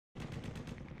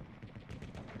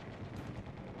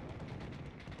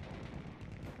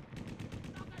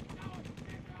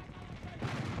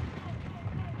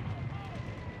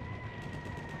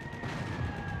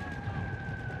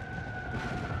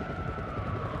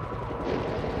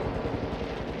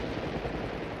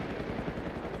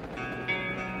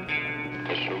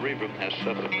cerebrum has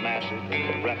suffered massive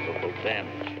and irreparable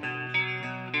damage.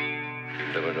 You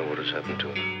never know what has happened to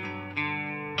him.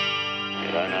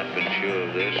 Had I not been sure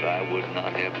of this, I would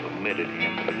not have permitted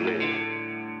him to live.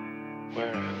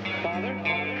 Where? Father? What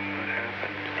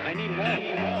happened? I need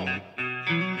help.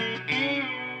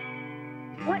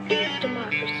 What is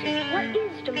democracy? What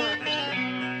is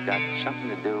democracy? Got something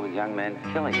to do with young men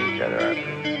killing each other,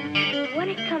 Arthur. When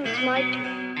it comes my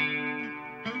turn,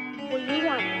 will you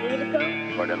want me to go?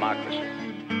 For democracy,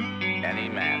 any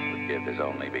man would give his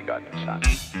only begotten son.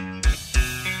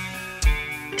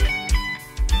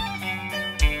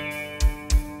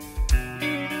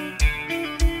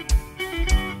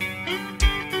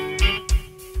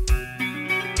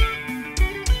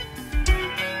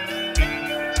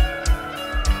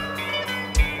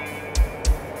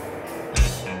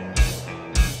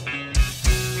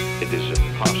 It is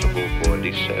impossible for a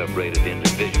decerebrated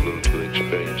individual to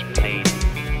experience pain,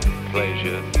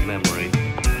 pleasure, memory,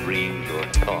 dreams, or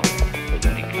thought of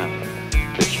any kind.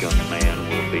 This young man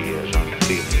will be as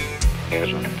unfeeling, as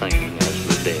unthinking as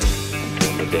the dead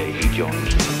until the day he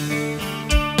joins them.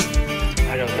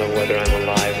 I don't know whether I'm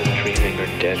alive and dreaming or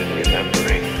dead and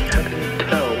remembering. How can you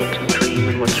tell what's a dream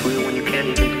and what's real when you can't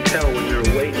even tell when you're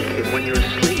awake and when you're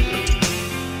asleep?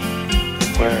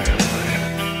 Where am I?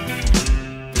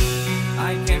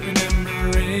 I can't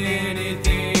remember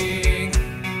anything.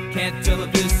 Can't tell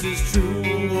if this is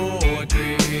true or a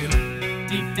dream.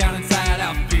 Deep down inside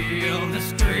I feel the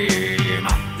scream.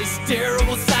 This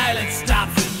terrible silence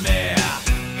stops in me.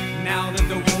 Now that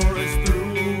the war is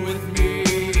through with me,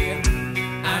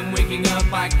 I'm waking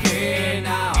up, I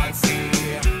cannot see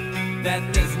that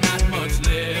there's not much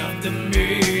left of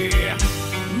me.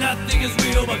 Nothing is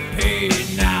real but pain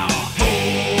now.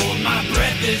 Hold my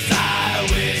breath as I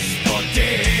wish for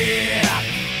death.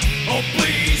 Oh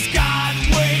please God,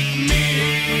 wake me.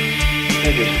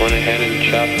 I just went ahead and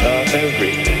chopped off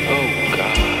everything. Oh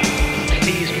God,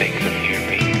 please make them hear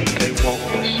me. They won't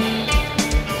listen.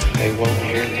 They won't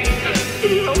hear me.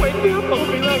 You wake me up, I'll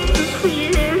be like this for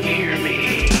years. Hear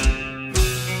me.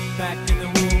 Back in the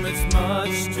womb, it's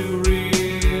much too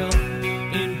real.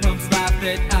 In pumps life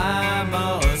that I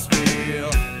must feel,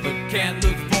 but can't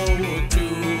look forward to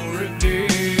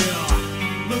reveal.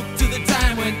 Look to the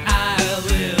time when I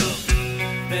live,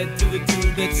 fed to the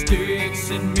tube that sticks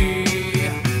in me,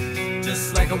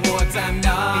 just like a wartime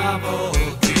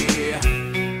novelty,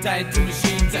 tied to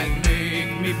machines that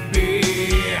make me be.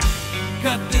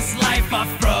 Cut this life off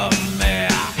from me.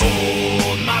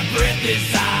 Hold my breath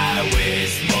as I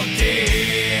wish for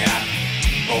death.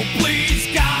 Oh please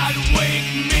God,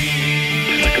 wake me.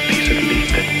 It's like a piece of meat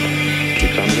that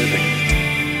keeps on living.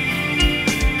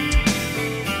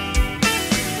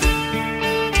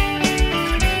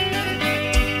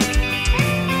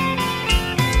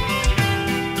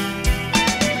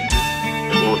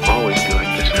 It won't always be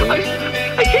like this, will it?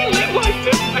 I can't live like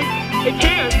this. I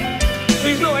can't.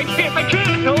 Please, no, I can't. I can't.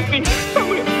 Help me.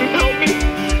 Somebody help me.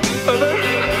 Mother,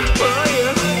 where are you?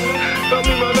 Help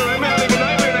me, Mother. I'm having a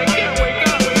nightmare and I can't wake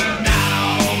up.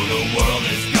 Now the world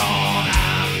is gone,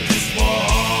 I'm just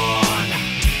one.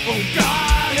 Oh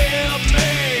God, help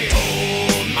me.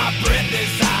 Hold my breath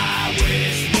as I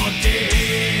wish for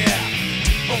death.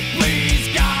 Oh please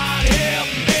God, help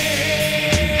me.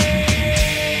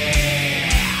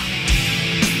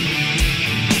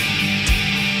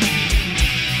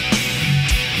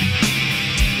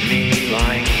 Me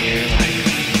lying here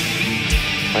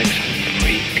like some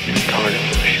freak in a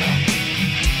carnival show.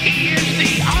 He is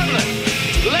the armless,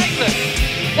 legless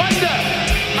wonder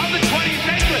of the 20th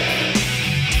century.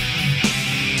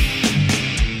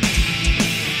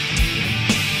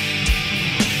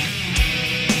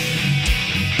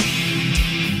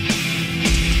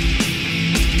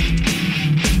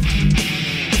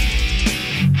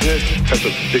 It has a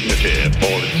dignity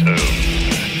all its own.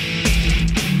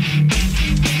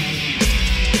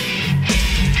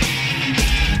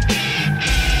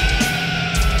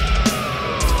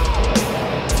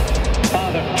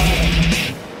 Father,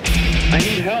 I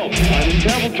need help. I'm in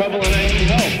terrible trouble and I need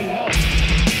help.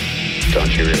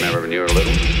 Don't you remember when you were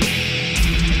little?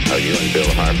 How you and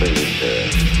Bill Harper would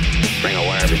bring a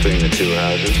wire between the two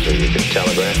houses so you could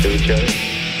telegraph to each other?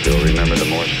 You'll remember the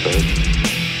Morse code?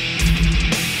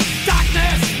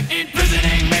 Darkness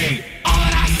imprisoning me. All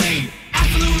that I see,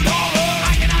 absolute horror.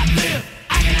 I cannot live,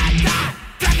 I cannot die.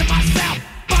 Trapped in myself,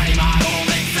 fighting my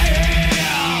only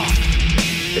self.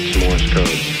 It's Morse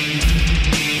code.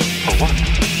 For what?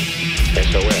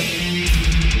 SOS.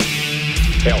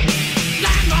 Help.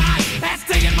 Landmine has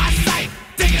taken my sight,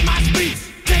 taken my speech,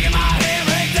 taken my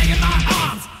hearing, taken my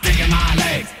arms, taken my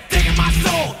legs, taken my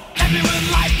soul, left me with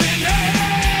life in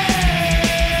hell.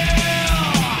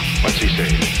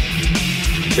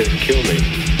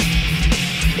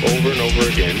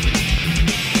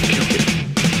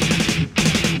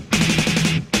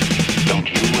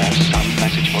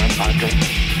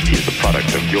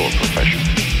 your profession,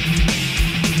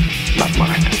 not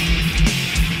mine.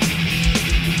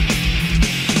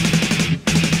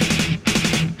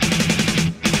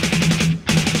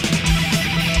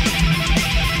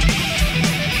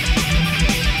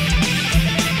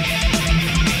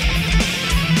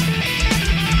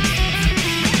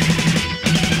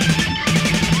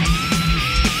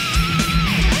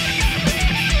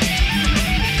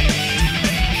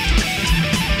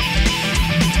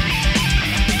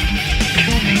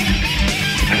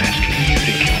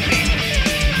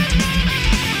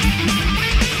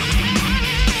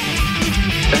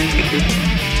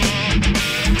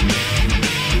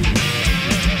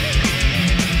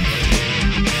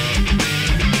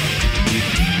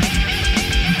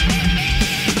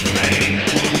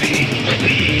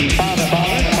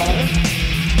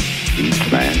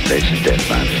 Faces death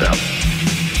by himself.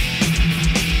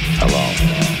 Alone.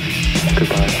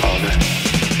 Goodbye, Father.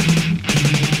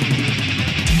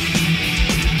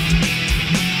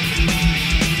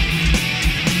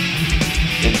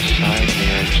 Inside me,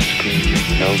 I'm screaming.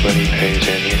 Nobody pays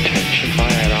any attention. If I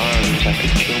had arms, I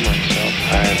could kill myself. If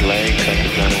I had legs, I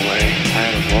could run away. If I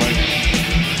had a voice,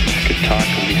 I could talk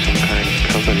and be some kind of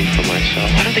company for myself.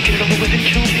 Why don't they get it over with and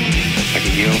kill me? I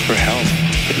could yell for help,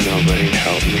 but nobody'd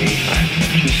help me.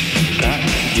 I've just got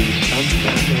to do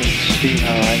something and see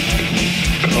how I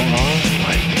can go on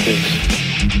like this.